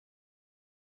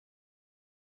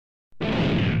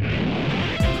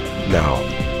Now,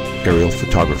 aerial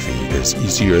photography is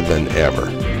easier than ever.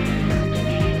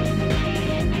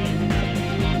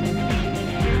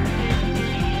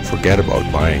 Forget about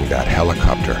buying that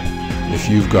helicopter. If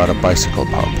you've got a bicycle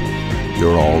pump,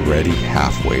 you're already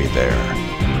halfway there.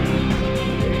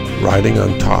 Riding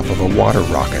on top of a water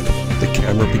rocket, the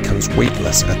camera becomes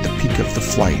weightless at the peak of the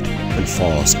flight and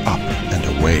falls up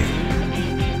and away.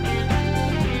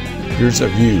 Here's a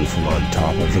view from on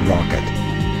top of the rocket.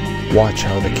 Watch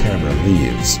how the camera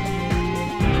leaves.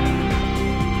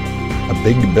 A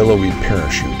big billowy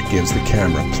parachute gives the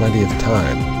camera plenty of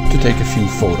time to take a few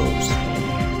photos.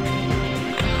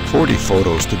 40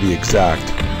 photos to be exact,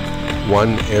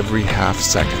 one every half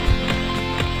second.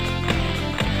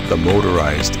 The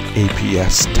motorized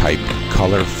APS-type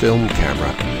color film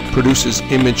camera produces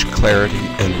image clarity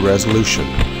and resolution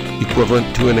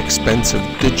equivalent to an expensive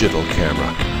digital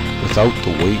camera without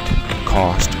the weight,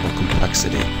 cost, or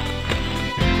complexity.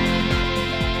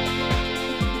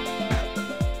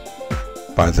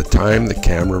 By the time the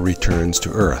camera returns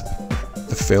to Earth,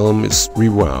 the film is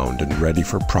rewound and ready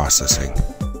for processing.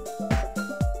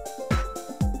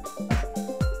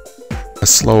 A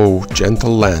slow,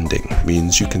 gentle landing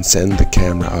means you can send the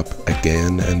camera up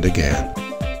again and again.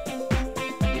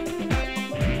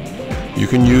 You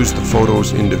can use the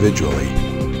photos individually,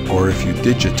 or if you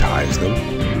digitize them,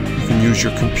 you can use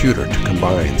your computer to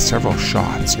combine several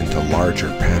shots into larger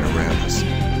panoramas.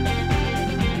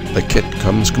 The kit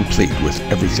comes complete with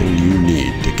everything you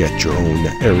need to get your own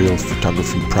aerial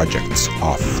photography projects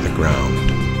off the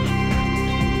ground.